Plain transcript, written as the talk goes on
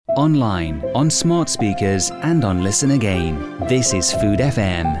online, on smart speakers and on Listen Again. This is Food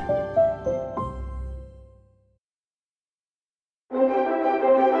FM.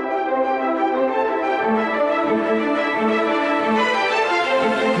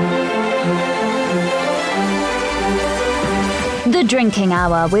 The Drinking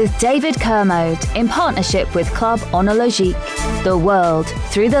Hour with David Kermode in partnership with Club Onologique. The world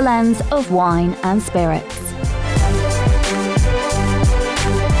through the lens of wine and spirits.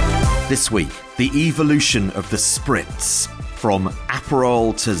 This week, the evolution of the spritz. From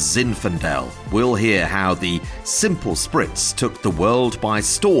Aperol to Zinfandel, we'll hear how the simple spritz took the world by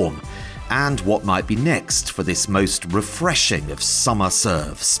storm and what might be next for this most refreshing of summer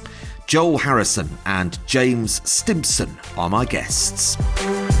serves. Joel Harrison and James Stimpson are my guests.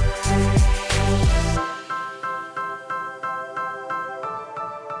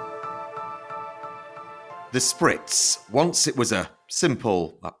 The spritz. Once it was a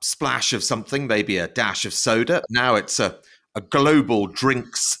simple splash of something, maybe a dash of soda. Now it's a global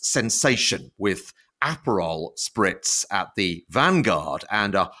drinks sensation with Aperol spritz at the vanguard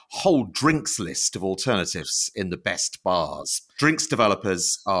and a whole drinks list of alternatives in the best bars. Drinks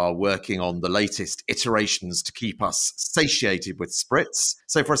developers are working on the latest iterations to keep us satiated with spritz.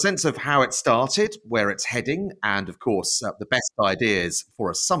 So for a sense of how it started, where it's heading, and of course the best ideas for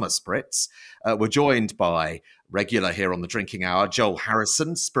a summer spritz, we're joined by regular here on the Drinking Hour, Joel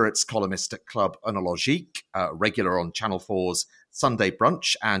Harrison, spirits columnist at Club Onologique, regular on Channel 4's Sunday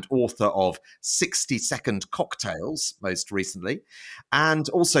Brunch and author of 60-Second Cocktails, most recently. And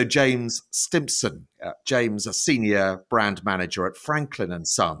also James Stimpson. James, a senior brand manager at Franklin &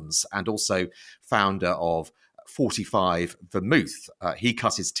 Sons and also founder of 45 Vermouth. He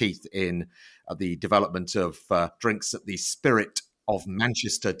cut his teeth in the development of drinks at the Spirit of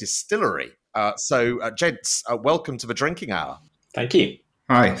Manchester Distillery. Gents, welcome to the Drinking Hour. Thank you.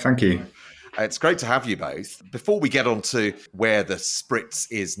 Hi, thank you. It's great to have you both. Before we get on to where the spritz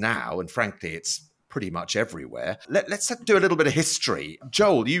is now, and frankly, it's pretty much everywhere, let's do a little bit of history.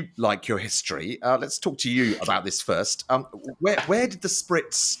 Joel, you like your history. Let's talk to you about this first. Where did the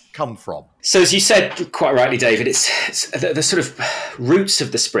spritz come from? So as you said quite rightly, David, it's the sort of roots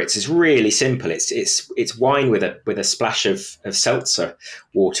of the spritz is really simple. It's wine with a splash of seltzer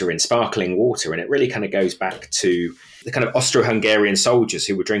water in sparkling water, and it really kind of goes back to the kind of Austro-Hungarian soldiers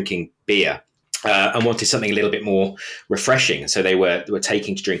who were drinking beer and wanted something a little bit more refreshing. So they were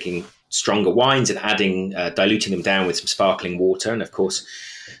taking to drinking stronger wines and diluting them down with some sparkling water. And of course,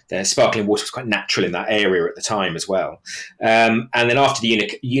 the sparkling water was quite natural in that area at the time as well. And then after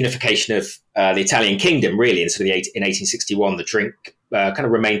the unification of the Italian kingdom, really, in 1861, the drink kind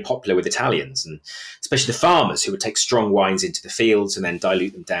of remained popular with Italians, and especially the farmers who would take strong wines into the fields and then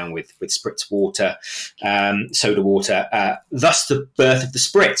dilute them down with spritz water, soda water, thus the birth of the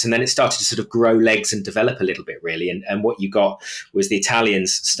spritz. And then it started to sort of grow legs and develop a little bit, really. And what you got was the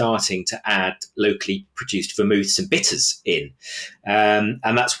Italians starting to add locally produced vermouths and bitters in.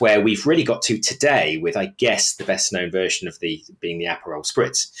 And that's where we've really got to today with, I guess, the best known version of being the Aperol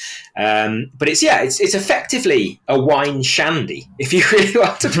spritz. But it's effectively a wine shandy, if you really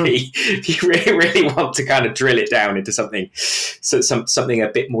want to be, if you really want to kind of drill it down into something a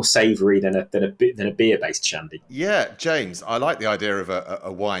bit more savoury than a beer-based shandy. Yeah, James, I like the idea of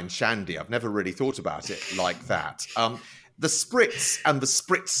a wine shandy. I've never really thought about it like that. The spritz and the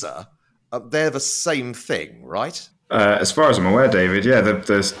spritzer, they're the same thing, right? As far as I'm aware, David, yeah, the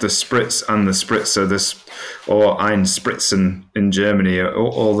spritz and the spritzer, or ein Spritzen in Germany, are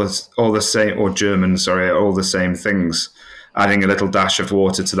all the same, or German, sorry, are all the same things. Adding a little dash of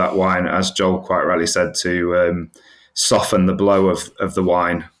water to that wine, as Joel quite rightly said, to soften the blow of the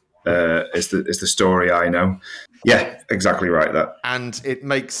wine is the story I know. Yeah, exactly right. That, and it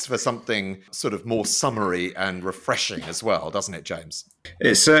makes for something sort of more summery and refreshing as well, doesn't it, James?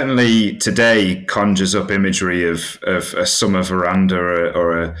 It certainly today conjures up imagery of a summer veranda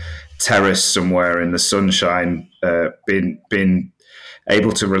or a terrace somewhere in the sunshine, being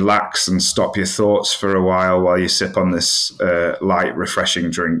able to relax and stop your thoughts for a while you sip on this light, refreshing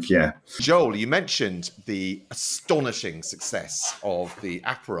drink. Yeah. Joel, you mentioned the astonishing success of the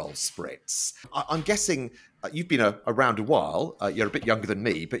Aperol spritz. I'm guessing you've been around a while. You're a bit younger than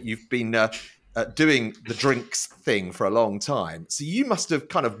me, but you've been doing the drinks thing for a long time. So you must have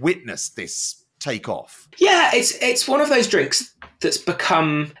kind of witnessed this take off. Yeah, it's one of those drinks that's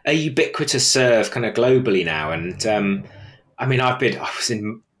become a ubiquitous serve kind of globally now. And I mean,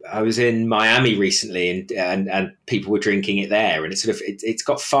 I was in Miami recently, and people were drinking it there, and it's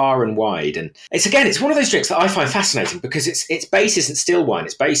got far and wide, and it's one of those drinks that I find fascinating because its base isn't still wine,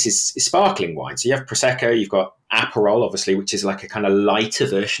 its base is sparkling wine. So you have prosecco, you've got Aperol, obviously, which is like a kind of lighter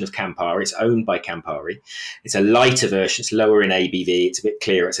version of Campari. It's owned by Campari. It's a lighter version. It's lower in ABV. It's a bit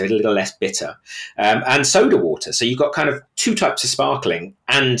clearer. It's a little less bitter. And soda water. So you've got kind of two types of sparkling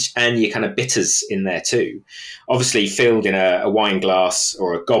and your kind of bitters in there too. Obviously filled in a wine glass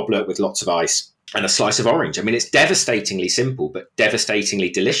or a goblet with lots of ice and a slice of orange. I mean, it's devastatingly simple, but devastatingly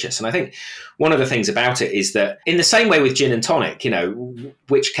delicious. And I think one of the things about it is that in the same way with gin and tonic, you know,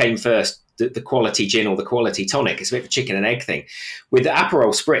 which came first, the quality gin or the quality tonic? It's a bit of a chicken and egg thing. With the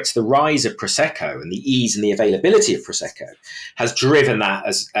Aperol Spritz, the rise of Prosecco and the ease and the availability of Prosecco has driven that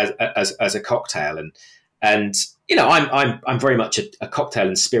as a cocktail. And you know, I'm very much a cocktail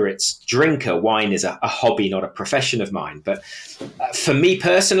and spirits drinker. Wine is a hobby, not a profession of mine. But for me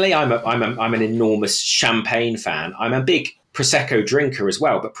personally, I'm an enormous champagne fan. I'm a big Prosecco drinker as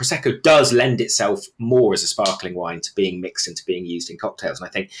well, but Prosecco does lend itself more as a sparkling wine to being mixed and to being used in cocktails. And I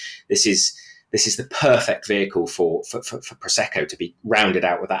think this is the perfect vehicle for Prosecco to be rounded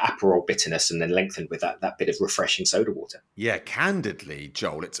out with that Aperol bitterness and then lengthened with that bit of refreshing soda water. Yeah, candidly,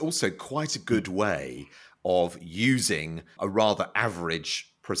 Joel, it's also quite a good way of using a rather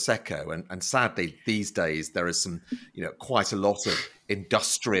average Prosecco. And sadly, these days, there is some, you know, quite a lot of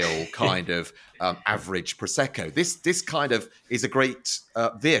industrial kind of average Prosecco. This kind of is a great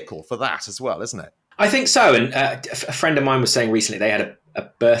vehicle for that as well, isn't it? I think so. And a friend of mine was saying recently they had a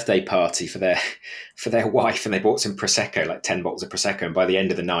birthday party for their wife, and they bought some Prosecco, like 10 bottles of Prosecco. And by the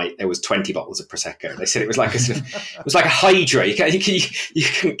end of the night, there was 20 bottles of Prosecco. They said it was like it was like a hydra. You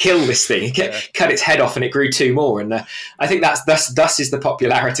can kill this thing. You can cut its head off, and it grew two more. And I think thus is the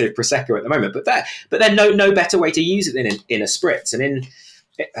popularity of Prosecco at the moment. But then no better way to use it than in a spritz. And in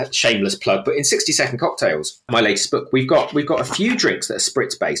shameless plug, but in 60-second cocktails, my latest book, we've got a few drinks that are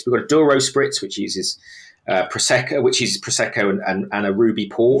spritz based. We've got a Douro spritz, which uses Prosecco and a ruby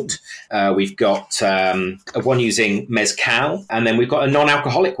port. We've got one using mezcal, and then we've got a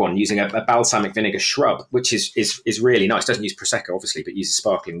non-alcoholic one using a balsamic vinegar shrub, which is really nice. Doesn't use Prosecco, obviously, but uses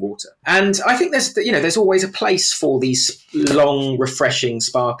sparkling water. And I think there's always a place for these long, refreshing,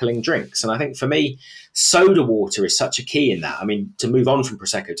 sparkling drinks. And I think for me, soda water is such a key in that. I mean, to move on from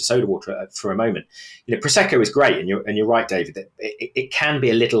Prosecco to soda water for a moment, you know, Prosecco is great, and you're right, David, that it can be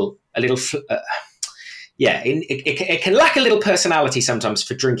a little. It can lack a little personality sometimes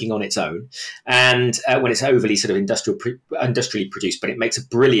for drinking on its own, and when it's overly sort of industrially produced. But it makes a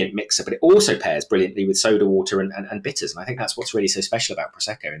brilliant mixer. But it also pairs brilliantly with soda water and bitters. And I think that's what's really so special about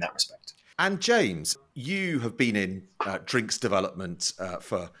Prosecco in that respect. And James, you have been in drinks development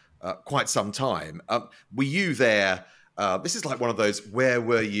for quite some time. Were you there? This is like one of those "where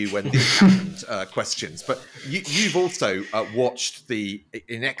were you when this happened" questions. But you've also watched the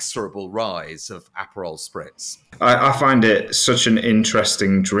inexorable rise of Aperol Spritz. I find it such an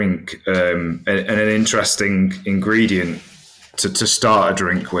interesting drink and an interesting ingredient to start a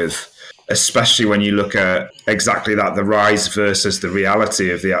drink with, especially when you look at exactly that, the rise versus the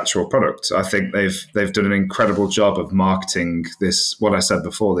reality of the actual product. I think they've done an incredible job of marketing this, what I said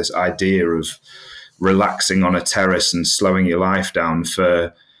before, this idea of relaxing on a terrace and slowing your life down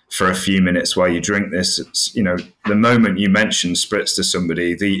for a few minutes while you drink this. It's, you know, the moment you mention spritz to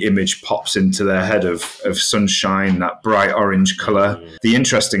somebody, the image pops into their head of sunshine, that bright orange colour. The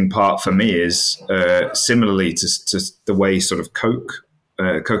interesting part for me is similarly to the way sort of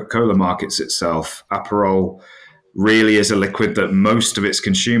Coca-Cola markets itself, Aperol really is a liquid that most of its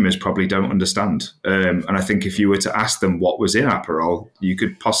consumers probably don't understand. And I think if you were to ask them what was in Aperol, you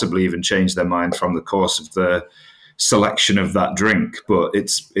could possibly even change their mind from the course of the selection of that drink. But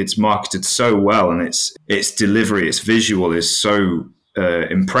it's marketed so well, and its delivery, its visual is so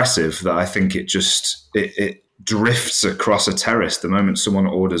impressive that I think it drifts across a terrace the moment someone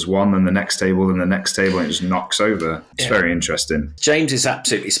orders one, then the next table, and the next table, and it just knocks over. It's very interesting. James is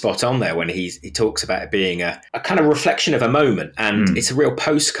absolutely spot on there when he talks about it being a kind of reflection of a moment, and it's a real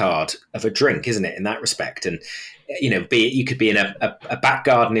postcard of a drink, isn't it, in that respect? And you know, you could be in a back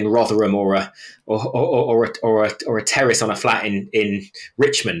garden in Rotherham or a terrace on a flat in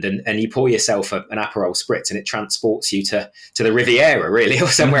Richmond, and you pour yourself an Aperol Spritz, and it transports you to the Riviera, really, or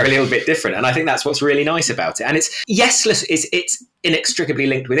somewhere a little bit different. And I think that's what's really nice about it. And it's inextricably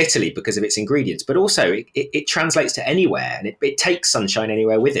linked with Italy because of its ingredients, but also it translates to anywhere, and it takes sunshine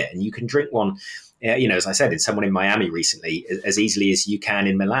anywhere with it, and you can drink one. You know, as I said, in someone in Miami recently, as easily as you can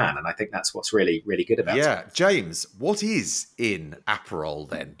in Milan. And I think that's what's really, really good about it. Yeah. James, what is in Aperol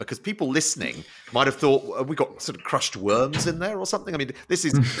then? Because people listening might have thought, we got sort of crushed worms in there or something. I mean, this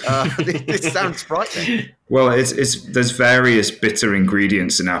is this sounds frightening. Well, there's various bitter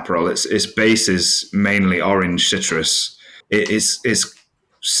ingredients in Aperol. Its base is mainly orange citrus. It's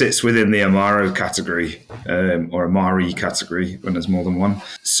sits within the Amaro category, or Amari category when there's more than one.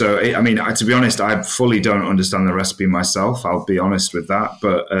 So, to be honest, I fully don't understand the recipe myself. I'll be honest with that.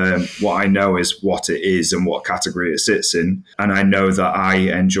 But what I know is what it is and what category it sits in. And I know that I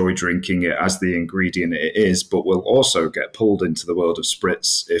enjoy drinking it as the ingredient it is, but will also get pulled into the world of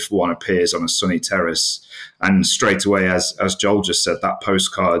spritz if one appears on a sunny terrace. And straight away, as Joel just said, that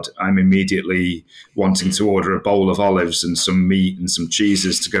postcard, I'm immediately wanting to order a bowl of olives and some meat and some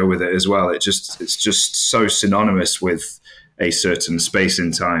cheeses to go with it as well. It's just so synonymous with a certain space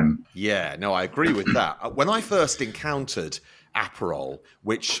in time. Yeah, no, I agree with that. When I first encountered Aperol,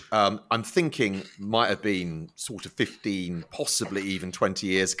 which I'm thinking might have been sort of 15, possibly even 20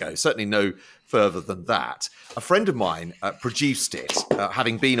 years ago, certainly no further than that, a friend of mine produced it,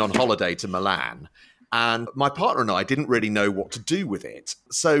 having been on holiday to Milan. And my partner and I didn't really know what to do with it.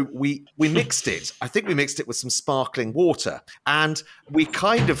 So we mixed it. I think we mixed it with some sparkling water. And we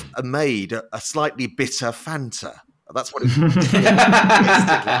kind of made a slightly bitter Fanta. That's what it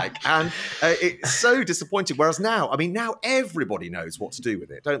tasted like. And it's so disappointing. Whereas now everybody knows what to do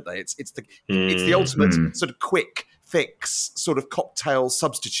with it, don't they? It's the ultimate sort of quick fix sort of cocktail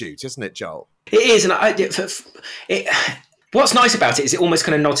substitute, isn't it, Joel? It is. And what's nice about it is it almost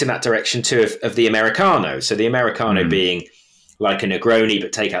kind of nods in that direction too of the Americano. So the Americano being like a Negroni,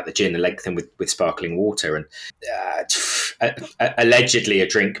 but take out the gin and lengthen with sparkling water. And allegedly a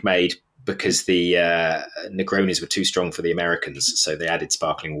drink made because the Negronis were too strong for the Americans, so they added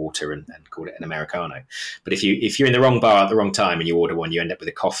sparkling water and called it an Americano. But if you're in the wrong bar at the wrong time and you order one, you end up with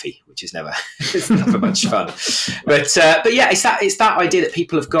a coffee, which is never much fun. But yeah, it's that idea that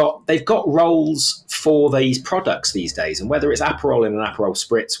people they've got roles for these products these days, and whether it's Aperol in an Aperol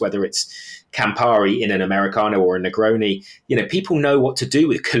spritz, whether it's Campari in an Americano or a Negroni, people know what to do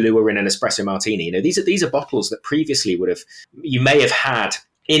with Kahlua in an espresso martini. These are bottles that previously you may have had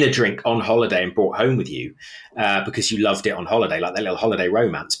in a drink on holiday and brought home with you because you loved it on holiday, like that little holiday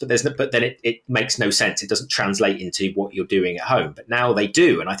romance. But then it makes no sense. It doesn't translate into what you're doing at home. But now they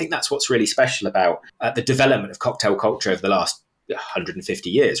do. And I think that's what's really special about the development of cocktail culture over the last 150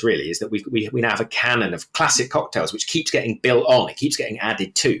 years, really, is that we now have a canon of classic cocktails which keeps getting built on, it keeps getting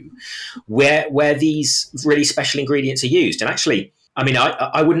added to, where these really special ingredients are used. And actually,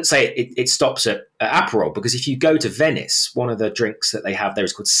 I wouldn't say it stops at Aperol, because if you go to Venice, one of the drinks that they have there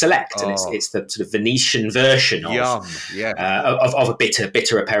is called Select, and it's the sort of Venetian version of a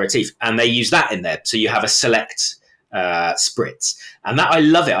bitter aperitif, and they use that in there. So you have a Select spritz, and that, I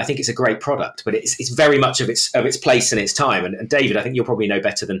love it. I think it's a great product, but it's very much of its place and its time. And David, I think you'll probably know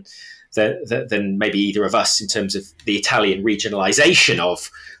better than maybe either of us in terms of the Italian regionalization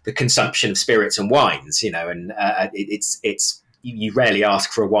of the consumption of spirits and wines. And it's you rarely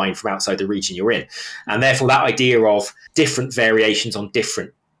ask for a wine from outside the region you're in. And therefore that idea of different variations on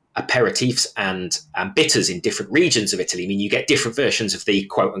different aperitifs and bitters in different regions of Italy, you get different versions of the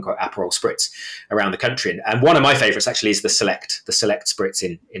quote unquote Aperol spritz around the country. And one of my favorites actually is the Select spritz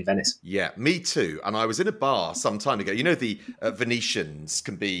in Venice. Yeah, me too. And I was in a bar some time ago. The Venetians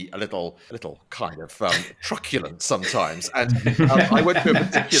can be a little kind of truculent sometimes. And I went to a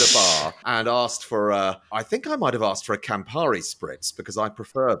particular bar and asked for I think I might have asked for a Campari spritz because I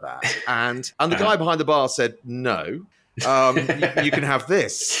prefer that. And the guy behind the bar said, no, you can have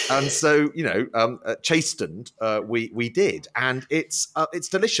this. And so chastened we did, and it's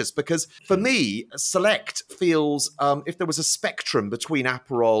delicious, because for me Select feels, if there was a spectrum between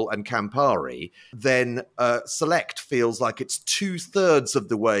Aperol and Campari, then Select feels like it's 2/3 of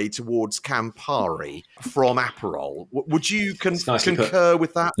the way towards Campari from Aperol. Would you concur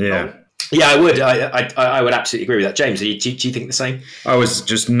with that? Yeah, I would. I would absolutely agree with that. James, do you think the same? I was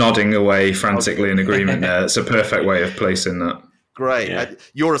just nodding away frantically in agreement there. It's a perfect way of placing that. Great. Yeah.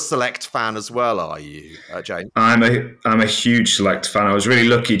 You're a Select fan as well, are you, James? I'm a huge Select fan. I was really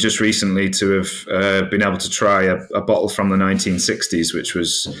lucky just recently to have been able to try a bottle from the 1960s, which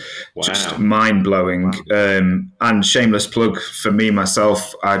was just mind-blowing. Wow. And shameless plug for me,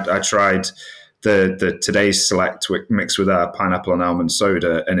 myself, I tried the today's Select mixed with our pineapple and almond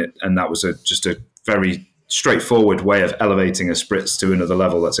soda, and that was just a very straightforward way of elevating a spritz to another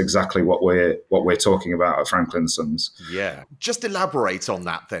level. That's exactly what we're talking about at Franklin Sons. Yeah, just elaborate on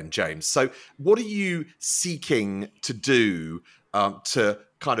that then, James. So, what are you seeking to do to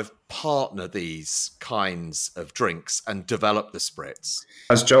kind of partner these kinds of drinks and develop the spritz?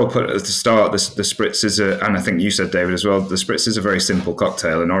 As Joel put at the start, the spritz is and I think you said, David, as well, the spritz is a very simple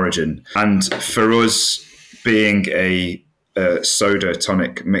cocktail in origin. And for us, being a soda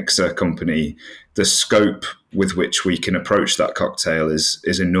tonic mixer company, the scope with which we can approach that cocktail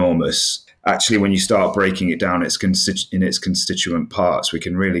is enormous. actually, when you start breaking it down in its constituent parts, we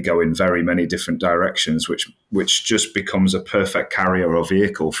can really go in very many different directions, which just becomes a perfect carrier or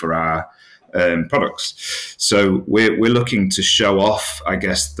vehicle for our products. So we're looking to show off, I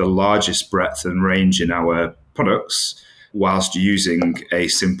guess, the largest breadth and range in our products whilst using a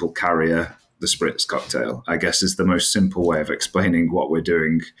simple carrier. The spritz cocktail, I guess, is the most simple way of explaining what we're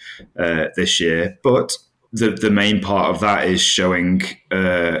doing this year. But the main part of that is showing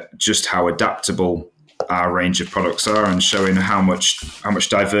just how adaptable our range of products are and showing how much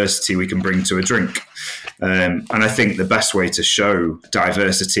diversity we can bring to a drink. And I think the best way to show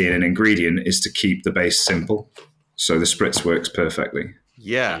diversity in an ingredient is to keep the base simple. So the spritz works perfectly.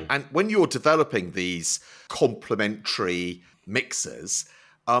 Yeah. And when you're developing these complementary mixers,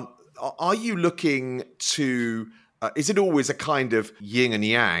 are you looking to, is it always a kind of yin and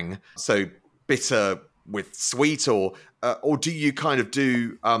yang, so bitter with sweet, or do you kind of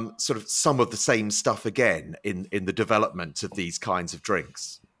do sort of some of the same stuff again in the development of these kinds of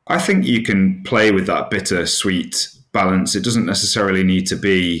drinks? I think you can play with that bitter-sweet balance. It doesn't necessarily need to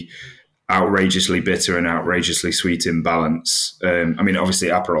be outrageously bitter and outrageously sweet in balance. I mean, obviously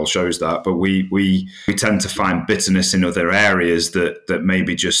Aperol shows that, but we tend to find bitterness in other areas that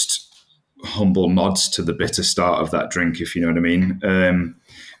maybe just humble nods to the bitter start of that drink, if you know what I mean.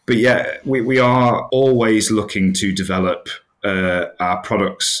 But yeah, we are always looking to develop our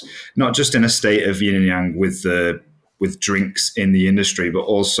products, not just in a state of yin and yang with drinks in the industry, but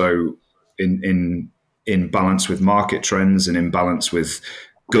also in balance with market trends and in balance with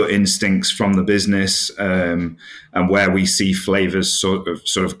gut instincts from the business, and where we see flavors sort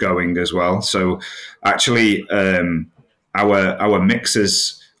of going as well. So actually, our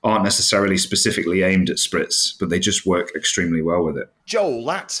mixers aren't necessarily specifically aimed at spritz, but they just work extremely well with it. Joel,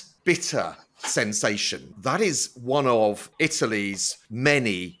 that bitter sensation, that is one of Italy's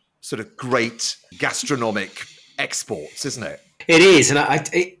many sort of great gastronomic exports, isn't it? It is, and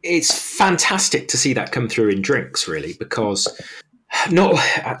it's fantastic to see that come through in drinks, really, because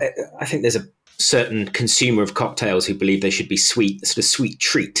I think there's a certain consumer of cocktails who believe they should be sweet, a sort of sweet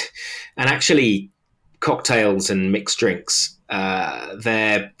treat, and actually cocktails and mixed drinks,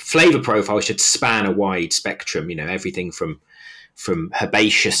 their flavour profile should span a wide spectrum. You know, everything from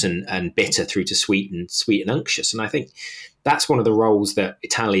herbaceous and bitter through to sweet and unctuous. And I think that's one of the roles that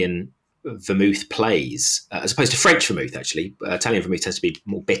Italian vermouth plays, as opposed to French vermouth. Actually, Italian vermouth tends to be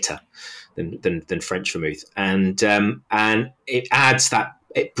more bitter than French vermouth, and it adds that,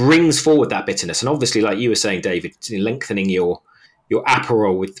 it brings forward that bitterness. And obviously, like you were saying, David, lengthening your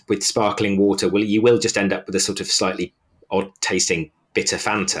Aperol with sparkling water, you will just end up with a sort of slightly odd tasting bitter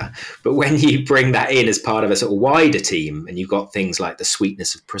Fanta. But when you bring that in as part of a sort of wider team, and you've got things like the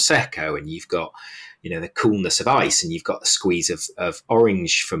sweetness of Prosecco, and you've got, you know, the coolness of ice, and you've got the squeeze of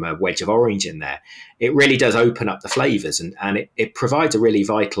orange from a wedge of orange in there, it really does open up the flavours, and it provides a really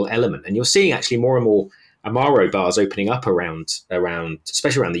vital element. And you're seeing actually more and more Amaro bars opening up around,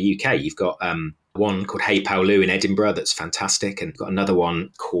 especially around the UK. You've got one called Hey Paolu in Edinburgh that's fantastic, and got another one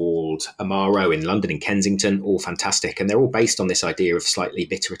called Amaro in London, in Kensington, all fantastic, and they're all based on this idea of slightly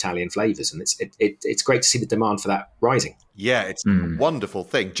bitter Italian flavours, and it's great to see the demand for that rising. Yeah, it's a wonderful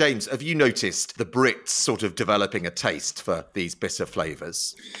thing. James, have you noticed the Brits sort of developing a taste for these bitter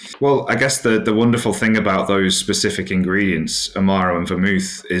flavours? Well, I guess the wonderful thing about those specific ingredients, Amaro and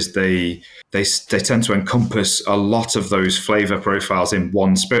vermouth, is they tend to encompass a lot of those flavour profiles in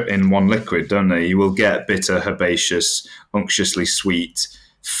one liquid, don't they? You will get bitter, herbaceous, unctuously sweet,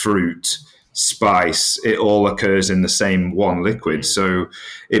 fruit, spice. It all occurs in the same one liquid. So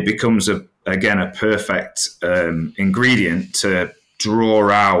it becomes, again, a perfect ingredient to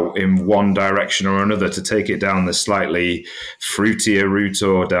draw out in one direction or another, to take it down the slightly fruitier route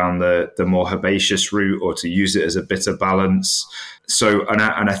or down the more herbaceous route, or to use it as a bitter balance. So, and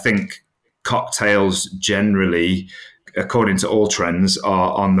I think cocktails generally, according to all trends,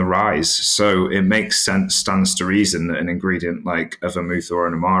 are on the rise. So it makes sense, stands to reason, that an ingredient like a vermouth or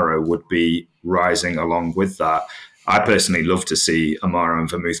an Amaro would be rising along with that. I personally love to see Amaro and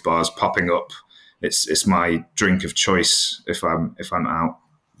vermouth bars popping up. It's my drink of choice if I'm out.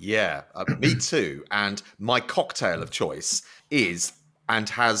 Yeah, me too. And my cocktail of choice is, and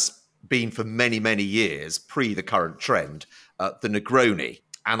has been for many, many years, pre the current trend, the Negroni.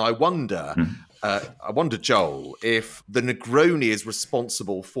 And I wonder, Joel, if the Negroni is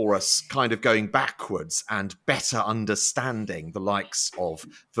responsible for us kind of going backwards and better understanding the likes of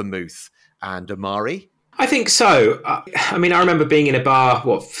vermouth and Amari. I think so. I mean, I remember being in a bar,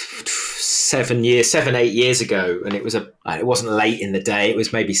 7, 8 years ago, and it wasn't late in the day. It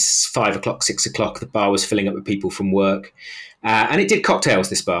was maybe 5 o'clock, 6 o'clock. The bar was filling up with people from work, And it did cocktails,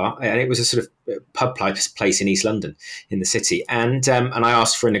 this bar, and it was a sort of pub place in East London, in the city. And I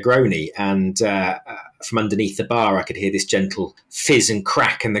asked for a Negroni, and from underneath the bar, I could hear this gentle fizz and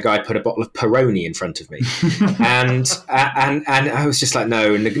crack, and the guy put a bottle of Peroni in front of me. and I was just like,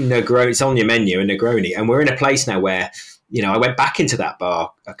 no, Negroni, it's on your menu, a Negroni. And we're in a place now where, I went back into that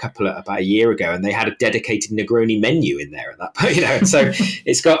bar about a year ago, and they had a dedicated Negroni menu in there at that point. So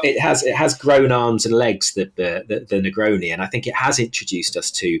it has grown arms and legs, the Negroni, and I think it has introduced us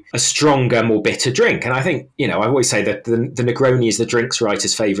to a stronger, more bitter drink. And I think, I always say that the Negroni is the drinks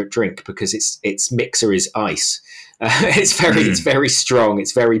writer's favourite drink because its mixer is ice. It's very strong.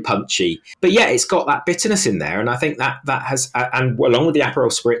 It's very punchy, but yeah, it's got that bitterness in there, and I think that has, and along with the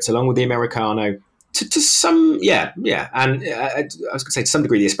Aperol Spritz, along with the Americano. To some, and I was going to say to some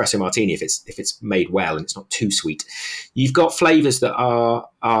degree the espresso martini, if it's made well and it's not too sweet, you've got flavours that are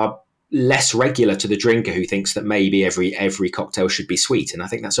less regular to the drinker who thinks that maybe every cocktail should be sweet. And I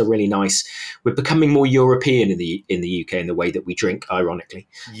think that's a really nice. We're becoming more European in the UK in the way that we drink, ironically.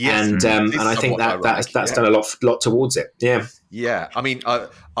 Yes, and I think that's done a lot towards it. Yeah. Yeah, I mean,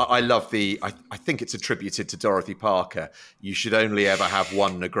 I love I think it's attributed to Dorothy Parker. You should only ever have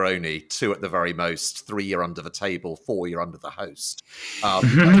one Negroni, 2 at the very most, 3 you're under the table, 4 you're under the host.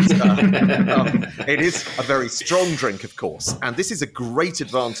 It is a very strong drink, of course, and this is a great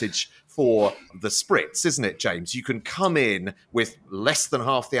advantage for the Spritz, isn't it, James? You can come in with less than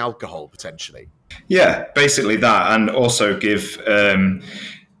half the alcohol, potentially. Yeah, basically that, and also give...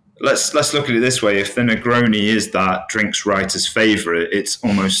 Let's look at it this way. If the Negroni is that drinks writer's favourite, it's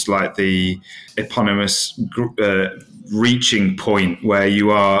almost like the eponymous reaching point where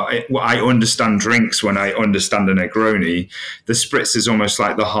you are. I understand drinks when I understand a Negroni. The Spritz is almost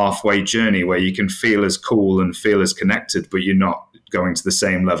like the halfway journey where you can feel as cool and feel as connected, but you're not going to the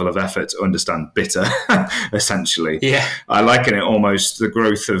same level of effort to understand bitter, essentially. Yeah. I liken it almost the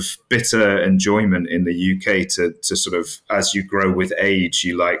growth of bitter enjoyment in the UK to sort of, as you grow with age,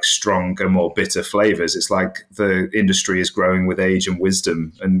 you like stronger, more bitter flavours. It's like the industry is growing with age and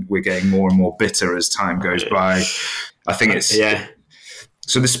wisdom, and we're getting more and more bitter as time goes by. I think it's... Yeah.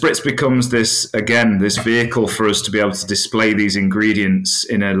 So the Spritz becomes this vehicle for us to be able to display these ingredients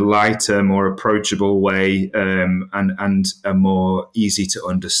in a lighter, more approachable way, and a more easy to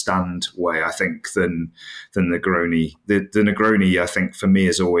understand way, I think, than the Negroni. The Negroni, I think, for me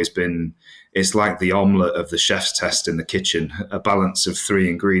has always been, it's like the omelette of the chef's test in the kitchen, a balance of 3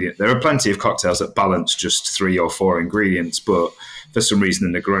 ingredients. There are plenty of cocktails that balance just 3 or 4 ingredients, but for some reason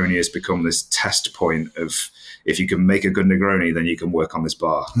the Negroni has become this test point of, if you can make a good Negroni, then you can work on this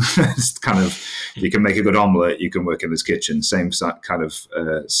bar. It's kind of, you can make a good omelette, you can work in this kitchen. Same kind of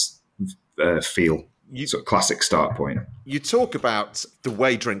feel, sort of classic start point. You talk about the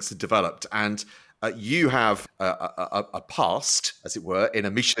way drinks are developed, and you have a past, as it were, in a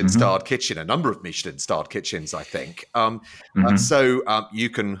Michelin-starred kitchen, a number of Michelin-starred kitchens, I think. So you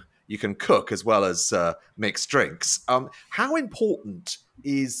can cook as well as mix drinks. How important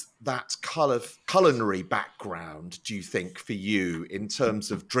is that culinary background, do you think, for you in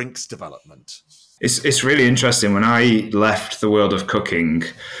terms of drinks development? It's really interesting. When I left the world of cooking,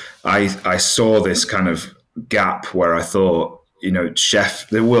 I saw this kind of gap where I thought,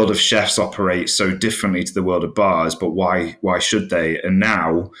 the world of chefs operates so differently to the world of bars, but why should they? And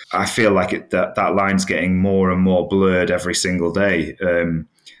now I feel like that line's getting more and more blurred every single day.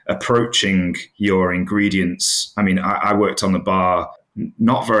 Approaching your ingredients. I mean, I worked on the bar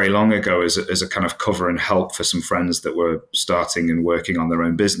not very long ago as a kind of cover and help for some friends that were starting and working on their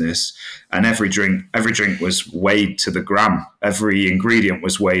own business. And every drink was weighed to the gram. Every ingredient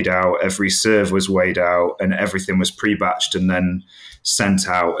was weighed out. Every serve was weighed out, and everything was pre-batched and then sent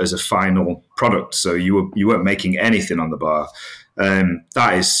out as a final product. So you weren't making anything on the bar.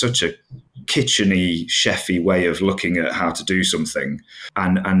 That is such a kitchen-y, chefy way of looking at how to do something.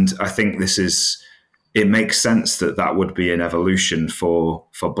 And I think it makes sense that would be an evolution for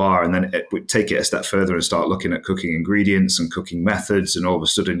bar. And then it would take it a step further and start looking at cooking ingredients and cooking methods. And all of a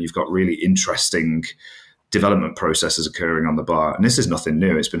sudden you've got really interesting development processes occurring on the bar. And this is nothing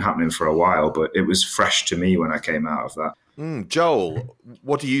new. It's been happening for a while, but it was fresh to me when I came out of that. Joel,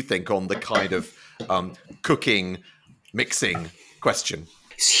 what do you think on the kind of cooking, mixing question?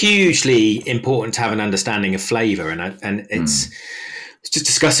 It's hugely important to have an understanding of flavour, and it's... I was just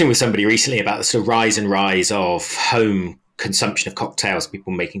discussing with somebody recently about the sort of rise of home consumption of cocktails,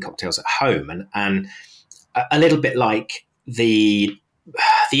 people making cocktails at home, and a little bit like the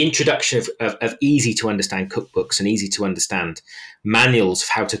introduction of easy to understand cookbooks and easy to understand manuals of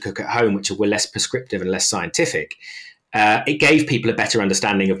how to cook at home, which were less prescriptive and less scientific. it gave people a better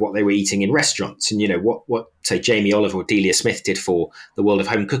understanding of what they were eating in restaurants. And, what say Jamie Oliver or Delia Smith did for the world of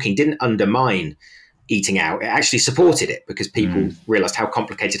home cooking didn't undermine eating out. It actually supported it because people realized how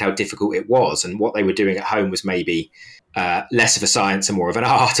complicated, how difficult it was. And what they were doing at home was maybe less of a science and more of an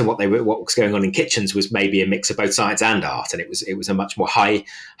art. And what was going on in kitchens was maybe a mix of both science and art. And it was a much more high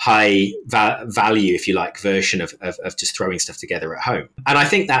value, if you like, version of just throwing stuff together at home. And I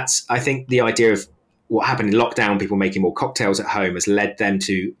think the idea of what happened in lockdown, people making more cocktails at home, has led them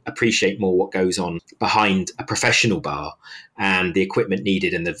to appreciate more what goes on behind a professional bar and the equipment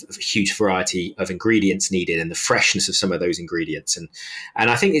needed and the huge variety of ingredients needed and the freshness of some of those ingredients. And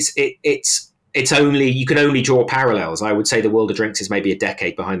I think you can only draw parallels. I would say the world of drinks is maybe a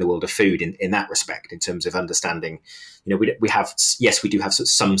decade behind the world of food in that respect, in terms of understanding. We do have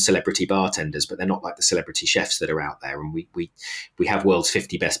some celebrity bartenders, but they're not like the celebrity chefs that are out there. And we have world's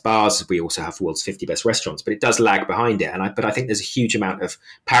 50 best bars. We also have world's 50 best restaurants, but it does lag behind it. But I think there's a huge amount of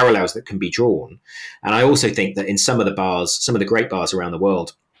parallels that can be drawn. And I also think that in some of the great bars around the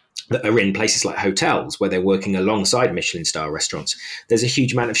world that are in places like hotels where they're working alongside Michelin star restaurants, there's a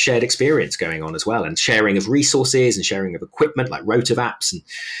huge amount of shared experience going on as well, and sharing of resources and sharing of equipment like rotovapps, and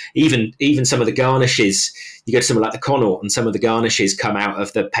even some of the garnishes. You go to somewhere like the Connaught and some of the garnishes come out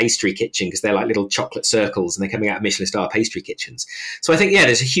of the pastry kitchen because they're like little chocolate circles and they're coming out of Michelin star pastry kitchens. So I think,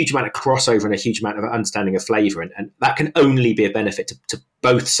 there's a huge amount of crossover and a huge amount of understanding of flavour, and that can only be a benefit to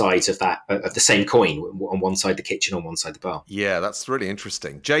both sides of the same coin. On one side the kitchen, on one side the bar. Yeah, that's really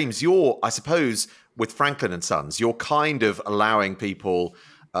interesting. James, I suppose with Franklin and Sons, you're kind of allowing people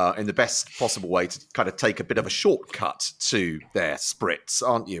in the best possible way to kind of take a bit of a shortcut to their spritz,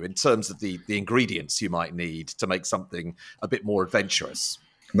 aren't you, in terms of the ingredients you might need to make something a bit more adventurous?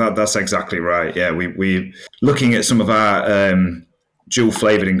 That's exactly right. Yeah, we looking at some of our dual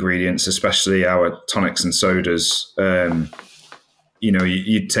flavoured ingredients, especially our tonics and sodas.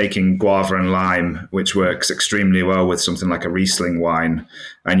 You're taking guava and lime, which works extremely well with something like a Riesling wine,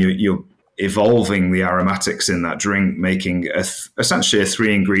 and you're evolving the aromatics in that drink, making essentially a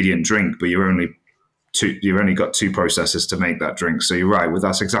 3-ingredient drink, but you've only got 2 processes to make that drink. So you're right,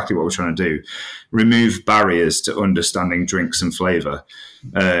 that's exactly what we're trying to do. Remove barriers to understanding drinks and flavour.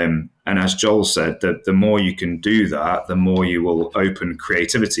 And as Joel said, the more you can do that, the more you will open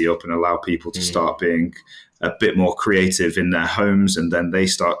creativity up and allow people to start being a bit more creative in their homes, and then they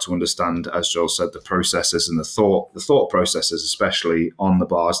start to understand, as Joel said, the processes and the thought processes, especially on the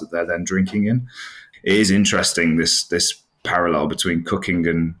bars that they're then drinking in. It is interesting, this parallel between cooking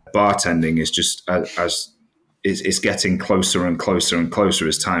and bartending is just as it's getting closer and closer and closer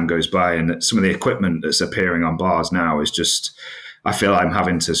as time goes by, and some of the equipment that's appearing on bars now is just, I feel I'm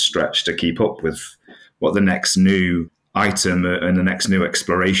having to stretch to keep up with what the next new item and the next new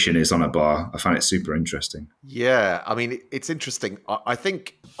exploration is on a bar. I find it super interesting. Yeah, I mean, it's interesting. I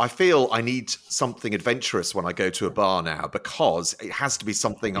feel I need something adventurous when I go to a bar now, because it has to be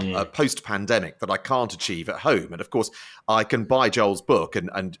something post-pandemic that I can't achieve at home. And of course, I can buy Joel's book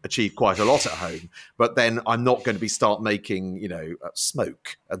and achieve quite a lot at home, but then I'm not going to start making,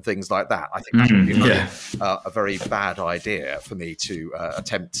 smoke and things like that. I think that would be a very bad idea for me to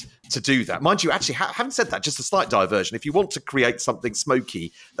attempt to do that. Mind you, actually, having said that, just a slight diversion. If you want to create something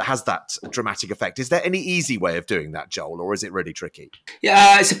smoky that has that dramatic effect, is there any easy way of doing that, Joel, or is it really tricky?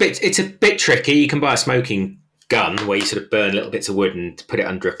 Yeah, it's a bit tricky. You can buy a smoking gun where you sort of burn little bits of wood and put it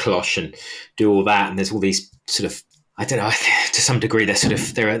under a cloche and do all that. And there's all these sort of, I don't know, to some degree,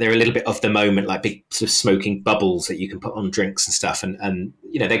 they're a little bit of the moment, like big sort of smoking bubbles that you can put on drinks and stuff. And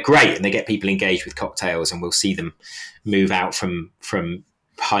they're great and they get people engaged with cocktails, and we'll see them move out from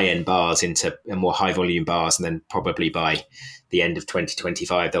high-end bars into more high-volume bars, and then probably by the end of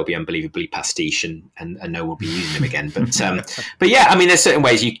 2025 they'll be unbelievably pastiche and no one will be using them again. But yeah, I mean, there's certain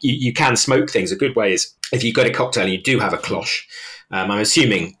ways you can smoke things. A good way is if you've got a cocktail and you do have a cloche. I'm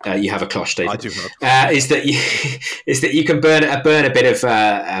assuming you have a cloche, David. I do not. Is that you can burn a bit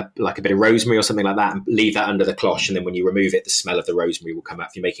of like a bit of rosemary or something like that, and leave that under the cloche, and then when you remove it, the smell of the rosemary will come out.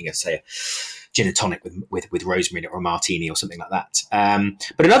 If you're making a gin and tonic with rosemary or a martini or something like that.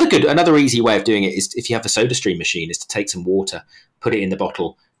 But another easy way of doing it is, if you have a soda stream machine, is to take some water, put it in the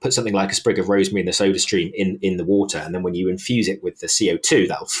bottle, put something like a sprig of rosemary in the soda stream in the water, and then when you infuse it with the CO2,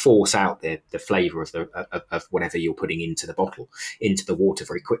 that'll force out the flavour of whatever you're putting into the bottle into the water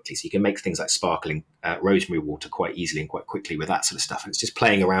very quickly. So you can make things like sparkling rosemary water quite easily and quite quickly with that sort of stuff. And it's just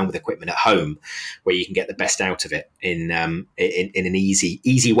playing around with equipment at home where you can get the best out of it in an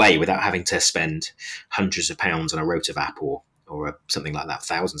easy way without having to spend hundreds of pounds on a rotovap or or something like that,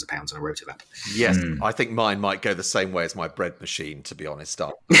 thousands of pounds on a rotovap. Yes, I think mine might go the same way as my bread machine, to be honest,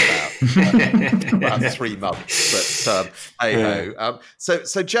 after about 3 months. But hey-ho.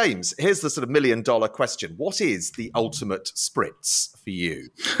 So, James, here's the sort of $1 million question. What is the ultimate spritz for you?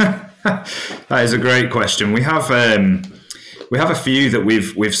 That is a great question. We have a few that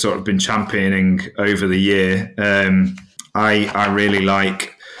we've sort of been championing over the year. I really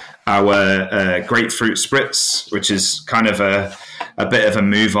like our grapefruit spritz, which is kind of a bit of a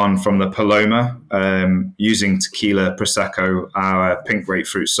move on from the Paloma, using tequila, Prosecco, our pink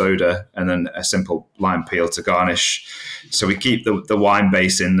grapefruit soda, and then a simple lime peel to garnish. So we keep the wine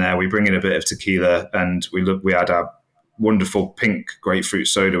base in there. We bring in a bit of tequila, and we add our wonderful pink grapefruit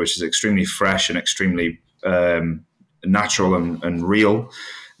soda, which is extremely fresh and extremely natural and real.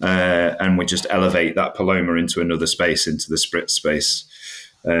 And we just elevate that Paloma into another space, into the spritz space.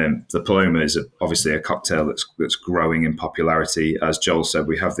 The Paloma is obviously a cocktail that's growing in popularity. As Joel said,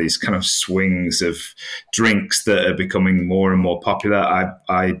 we have these kind of swings of drinks that are becoming more and more popular.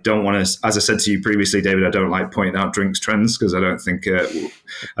 I don't want to, as I said to you previously, David, I don't like pointing out drinks trends because I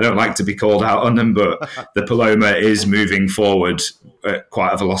don't like to be called out on them, but the Paloma is moving forward at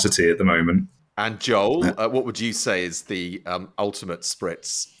quite a velocity at the moment. And Joel, what would you say is the ultimate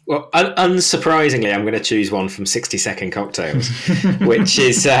spritz? Well, unsurprisingly, I'm going to choose one from 60 Second Cocktails, which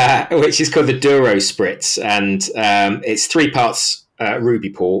is called the Douro Spritz, and it's 3 parts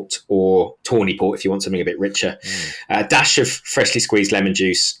ruby port or tawny port if you want something a bit richer, a dash of freshly squeezed lemon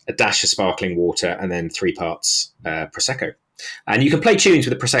juice, a dash of sparkling water, and then 3 parts Prosecco. And you can play tunes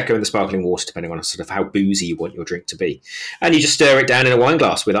with the Prosecco and the sparkling water depending on sort of how boozy you want your drink to be. And you just stir it down in a wine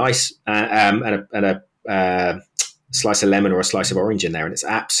glass with ice and a slice of lemon or a slice of orange in there, and it's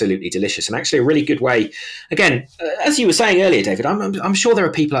absolutely delicious. And actually a really good way, again, as you were saying earlier, David, I'm sure there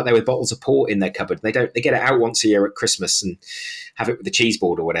are people out there with bottles of port in their cupboard. They get it out once a year at Christmas and have it with the cheese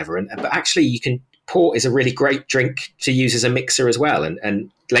board or whatever. But actually port is a really great drink to use as a mixer as well,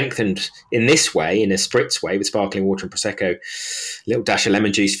 and lengthened in this way, in a spritz way, with sparkling water and Prosecco, a little dash of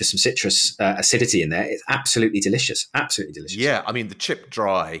lemon juice for some citrus acidity in there. It's absolutely delicious. Absolutely delicious. Yeah, I mean, the chip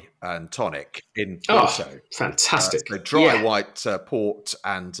dry and tonic in Porto. Oh, fantastic. So dry white port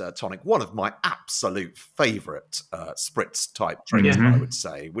and tonic, one of my absolute favourite spritz type drinks, I would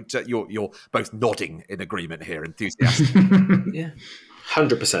say. You're both nodding in agreement here, enthusiastic. Yeah,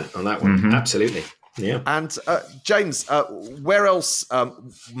 100% on that one. Absolutely. Yeah. And James, where else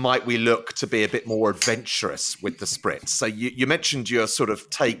might we look to be a bit more adventurous with the spritz? So you mentioned your sort of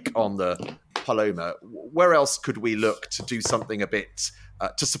take on the Paloma. Where else could we look to do something a bit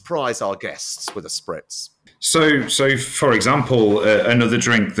to surprise our guests with a spritz? So for example, another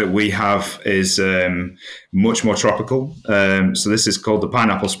drink that we have is much more tropical. So this is called the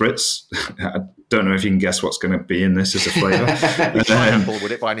pineapple spritz. I don't know if you can guess what's going to be in this as a flavour. Pineapple,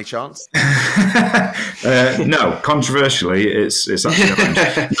 would it by any chance? No, controversially, it's actually orange.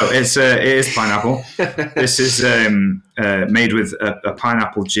 No, it is pineapple. This is made with a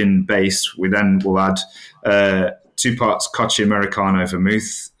pineapple gin base. We then will add 2 parts Cocchi Americano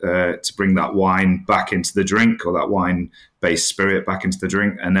vermouth to bring that wine back into the drink, or that wine-based spirit back into the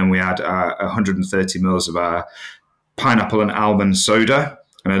drink. And then we add 130 mils of our pineapple and almond soda,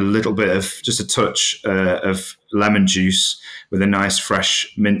 and a little bit of, just a touch of lemon juice with a nice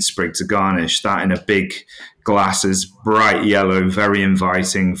fresh mint sprig to garnish. That in a big glass is bright yellow, very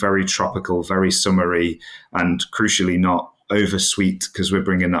inviting, very tropical, very summery, and crucially not over sweet, because we're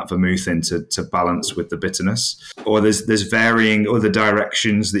bringing that vermouth in to balance with the bitterness. Or there's varying other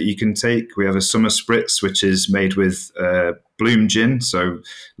directions that you can take. We have a summer spritz, which is made with bloom gin, so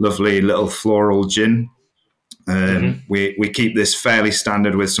lovely little floral gin. We keep this fairly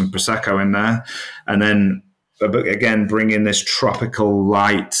standard with some Prosecco in there, and then again bring in this tropical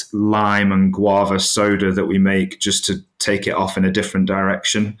light lime and guava soda that we make just to take it off in a different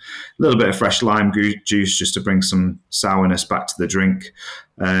direction. A little bit of fresh lime juice just to bring some sourness back to the drink.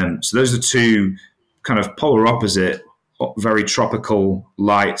 So those are 2 kind of polar opposite, very tropical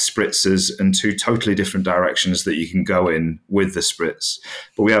light spritzers, and 2 totally different directions that you can go in with the spritz.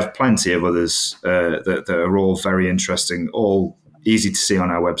 But we have plenty of others that are all very interesting, all easy to see on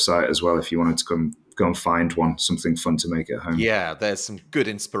our website as well if you wanted to go and find one, something fun to make at home. Yeah, there's some good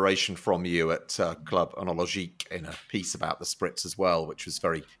inspiration from you at Club Onologique in a piece about the spritz as well, which was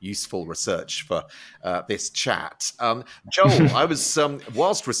very useful research for this chat. Joel, I was,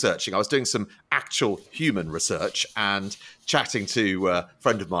 whilst researching, I was doing some actual human research and chatting to a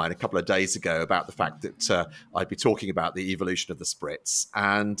friend of mine a couple of days ago about the fact that I'd be talking about the evolution of the spritz.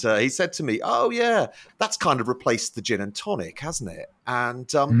 And he said to me, oh, yeah, that's kind of replaced the gin and tonic, hasn't it? And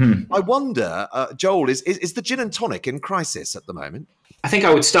I wonder, Joel, is the gin and tonic in crisis at the moment? I think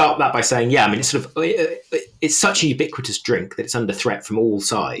I would start that by saying, yeah, I mean, it's such a ubiquitous drink that it's under threat from all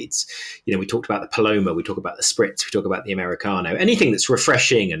sides. You know, we talked about the Paloma, we talk about the Spritz, we talk about the Americano. Anything that's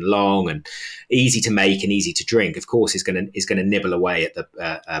refreshing and long and easy to make and easy to drink, of course, is going to nibble away at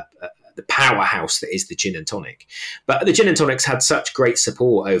the powerhouse that is the gin and tonic. But the gin and tonic's had such great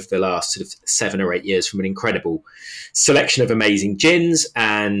support over the last sort of 7 or 8 years from an incredible selection of amazing gins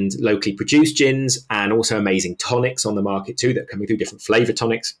and locally produced gins, and also amazing tonics on the market too that are coming through, different flavour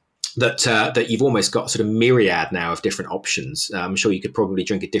tonics. That you've almost got sort of myriad now of different options. I'm sure you could probably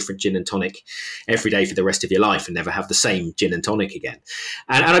drink a different gin and tonic every day for the rest of your life and never have the same gin and tonic again.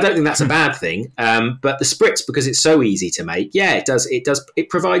 And I don't think that's a bad thing. But the Spritz, because it's so easy to make, it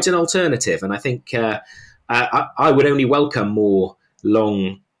provides an alternative. And I think I would only welcome more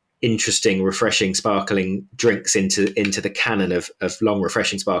long, interesting, refreshing, sparkling drinks into the canon of long,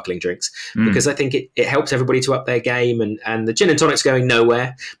 refreshing, sparkling drinks, because I think it helps everybody to up their game. And the gin and tonic's going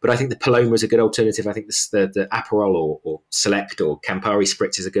nowhere, but I think the Paloma is a good alternative. I think the Aperol or Select or Campari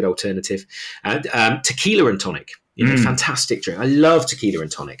Spritz is a good alternative. And tequila and tonic, fantastic drink. I love tequila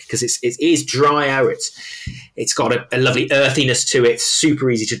and tonic because it is drier. It's got a lovely earthiness to it. Super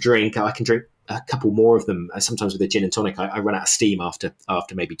easy to drink. I can drink a couple more of them. Sometimes with a gin and tonic, I run out of steam after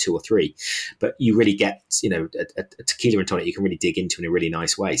maybe 2 or 3. But you really get, a tequila and tonic you can really dig into in a really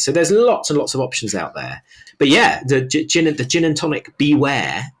nice way. So there's lots and lots of options out there. But yeah, the gin and tonic,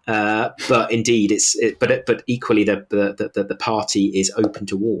 beware. But indeed, but equally the party is open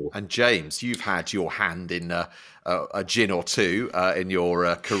to all. And James, you've had your hand in a gin or two in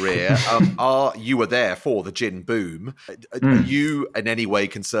your career. You were there for the gin boom. Are you in any way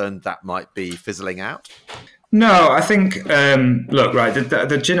concerned that might be fizzling out? No, I think,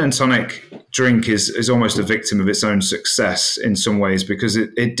 the gin and tonic drink is almost a victim of its own success in some ways, because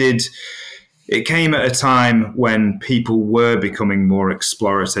it came at a time when people were becoming more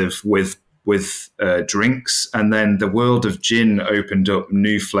explorative with drinks, and then the world of gin opened up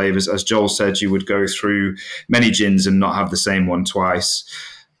new flavors. As Joel said, you would go through many gins and not have the same one twice.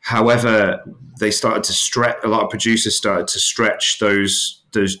 However, a lot of producers started to stretch those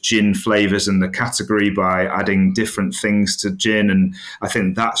gin flavors and the category by adding different things to gin, and I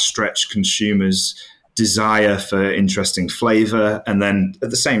think that stretched consumers' desire for interesting flavor. And then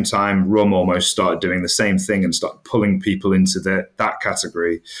at the same time, rum almost started doing the same thing and started pulling people into that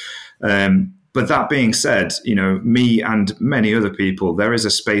category. But that being said, me and many other people, there is a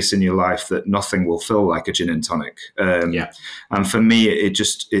space in your life that nothing will fill like a gin and tonic. And for me,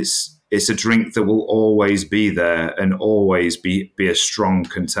 it's a drink that will always be there and always be a strong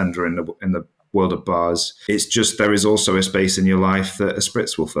contender in the world of bars. It's just, there is also a space in your life that a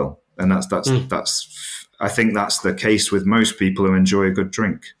Spritz will fill. And that's I think that's the case with most people who enjoy a good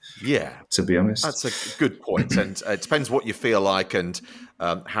drink. Yeah, to be honest, that's a good point. And it depends what you feel like and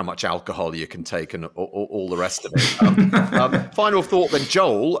how much alcohol you can take and all the rest of it. Final thought then,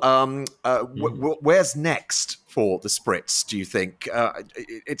 Joel. Where's next for the Spritz? Do you think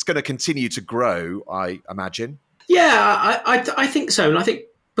it's going to continue to grow? I imagine. Yeah, I think so, and I think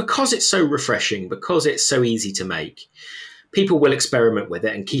because it's so refreshing, because it's so easy to make, people will experiment with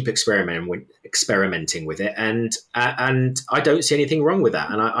it and keep experimenting with it, and I don't see anything wrong with that.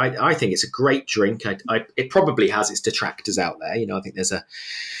 And I think it's a great drink. It probably has its detractors out there. I think there's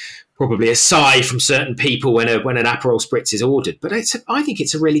probably a sigh from certain people when an Aperol Spritz is ordered, but I think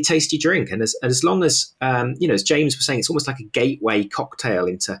it's a really tasty drink. And as long as as James was saying, it's almost like a gateway cocktail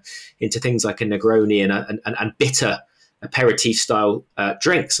into things like a Negroni and bitter aperitif style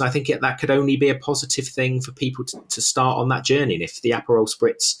drinks, and I think that could only be a positive thing for people to start on that journey. And if the Aperol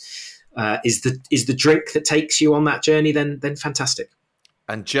Spritz is the drink that takes you on that journey, then fantastic.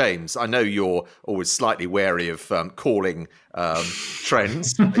 And James, I know you're always slightly wary of calling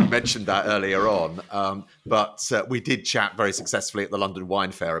trends. You mentioned that earlier on, but we did chat very successfully at the London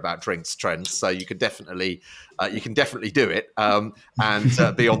Wine Fair about drinks trends. So you can definitely do it and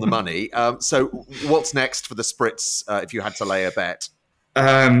be on the money. So what's next for the Spritz? If you had to lay a bet.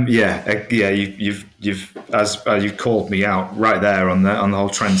 You've called me out right there on the whole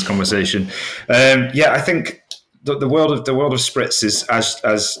trends conversation. I think the world of Spritz is,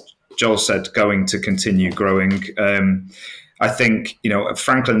 as Joel said, going to continue growing. I think,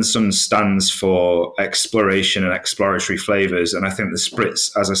 Franklin's Sun stands for exploration and exploratory flavors. And I think the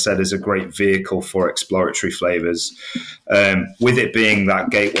Spritz, as I said, is a great vehicle for exploratory flavors. With it being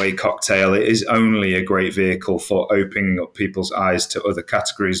that gateway cocktail, it is only a great vehicle for opening up people's eyes to other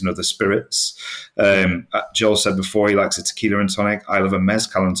categories and other spirits. Joel said before he likes a tequila and tonic. I love a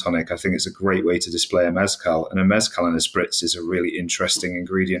mezcal and tonic. I think it's a great way to display a mezcal. And a mezcal in a Spritz is a really interesting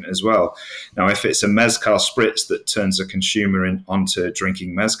ingredient as well. Now, if it's a mezcal Spritz that turns a consumer onto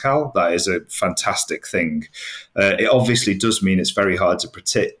drinking mezcal, that is a fantastic thing. It obviously does mean it's very hard to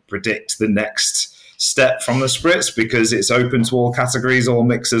predict the next step from the Spritz because it's open to all categories, all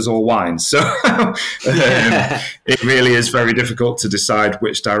mixers, all wines. So it really is very difficult to decide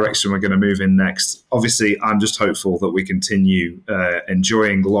which direction we're going to move in next. Obviously, I'm just hopeful that we continue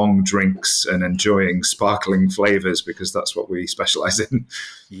enjoying long drinks and enjoying sparkling flavors because that's what we specialize in.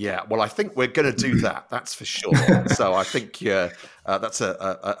 Yeah, well, I think we're going to do that. That's for sure. So I think that's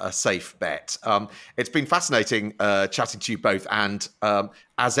a safe bet. It's been fascinating chatting to you both, and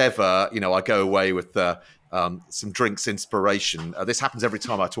as ever, I go away with some drinks inspiration. This happens every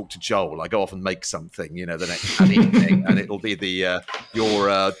time I talk to Joel. I go off and make something, the next evening, and it'll be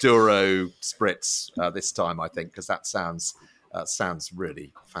your Douro Spritz this time, I think, because that sounds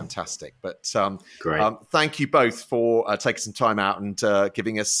really fantastic. But great. Thank you both for taking some time out and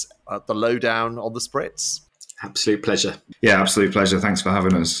giving us the lowdown on the Spritz. Absolute pleasure. Yeah, absolute pleasure. Thanks for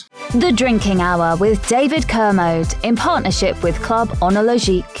having us. The Drinking Hour with David Kermode in partnership with Club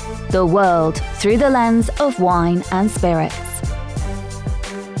Onologique. The world through the lens of wine and spirits.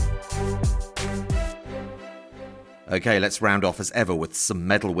 Okay, let's round off as ever with some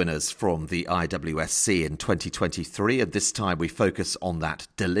medal winners from the IWSC in 2023. And this time we focus on that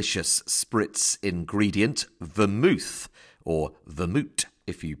delicious Spritz ingredient, vermouth, or vermouth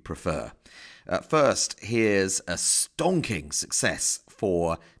if you prefer. First, here's a stonking success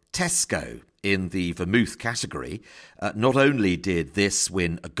for Tesco in the vermouth category. Not only did this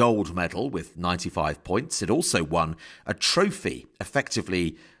win a gold medal with 95 points, it also won a trophy,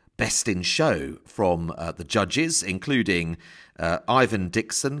 effectively Best in Show, from the judges, including Ivan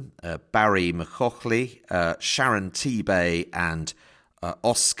Dixon, Barry McCochley, Sharon Tebay and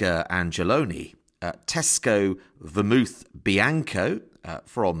Oscar Angeloni. Tesco Vermouth Bianco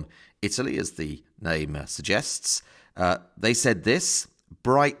from Italy, as the name suggests. They said this: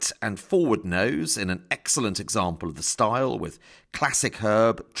 bright and forward nose in an excellent example of the style with classic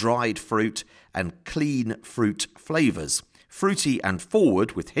herb, dried fruit and clean fruit flavours. Fruity and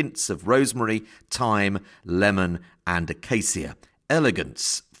forward with hints of rosemary, thyme, lemon and acacia.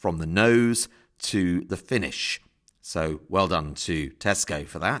 Elegance from the nose to the finish. So well done to Tesco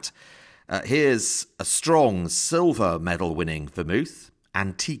for that. Here's a strong silver medal winning vermouth.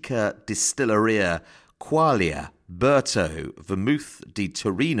 Antica Distilleria Qualia Berto Vermouth di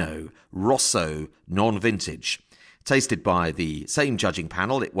Torino Rosso non-vintage. Tasted by the same judging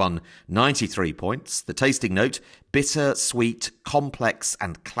panel, it won 93 points. The tasting note: bitter, sweet, complex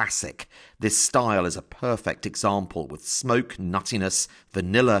and classic. This style is a perfect example with smoke, nuttiness,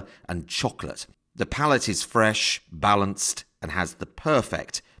 vanilla and chocolate. The palate is fresh, balanced and has the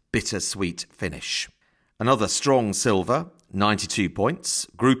perfect bitter-sweet finish. Another strong silver, 92 points.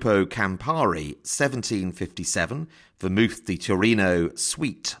 Gruppo Campari 1757 Vermouth di Torino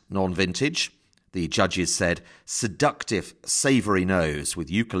Sweet non-vintage. The judges said seductive, savoury nose with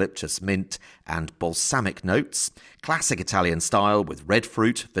eucalyptus, mint and balsamic notes. Classic Italian style with red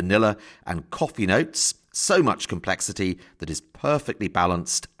fruit, vanilla and coffee notes. So much complexity that is perfectly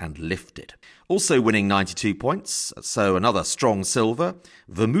balanced and lifted. Also winning 92 points, so another strong silver,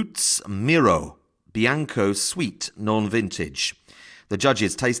 Vermouth's Miro Bianco Sweet non-vintage. The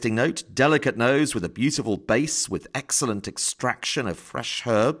judge's tasting note: delicate nose with a beautiful base with excellent extraction of fresh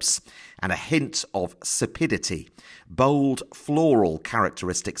herbs and a hint of sapidity. Bold floral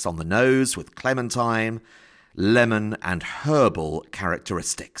characteristics on the nose with clementine, lemon and herbal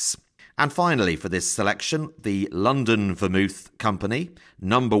characteristics. And finally for this selection, the London Vermouth Company,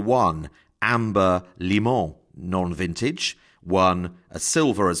 number 1 Amber Limon non-vintage, won a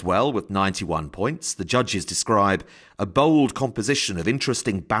silver as well with 91 points. The judges describe a bold composition of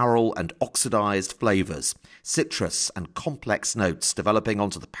interesting barrel and oxidised flavours, citrus and complex notes developing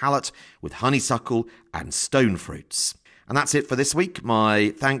onto the palate with honeysuckle and stone fruits. And that's it for this week.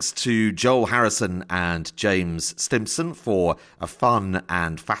 My thanks to Joel Harrison and James Stimson for a fun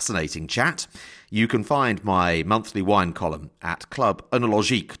and fascinating chat. You can find my monthly wine column at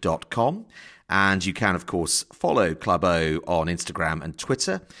clubonologique.com. And you can, of course, follow Club O on Instagram and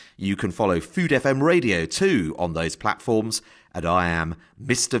Twitter. You can follow Food FM Radio too on those platforms. And I am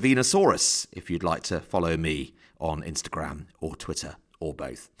Mr. Venusaurus if you'd like to follow me on Instagram or Twitter or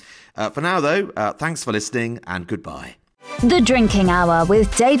both. For now, though, thanks for listening and goodbye. The Drinking Hour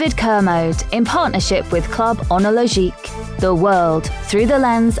with David Kermode in partnership with Club Onologique. The world through the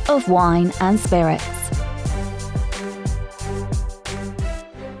lens of wine and spirits.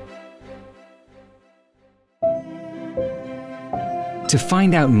 To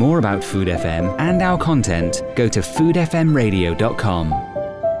find out more about Food FM and our content, go to foodfmradio.com.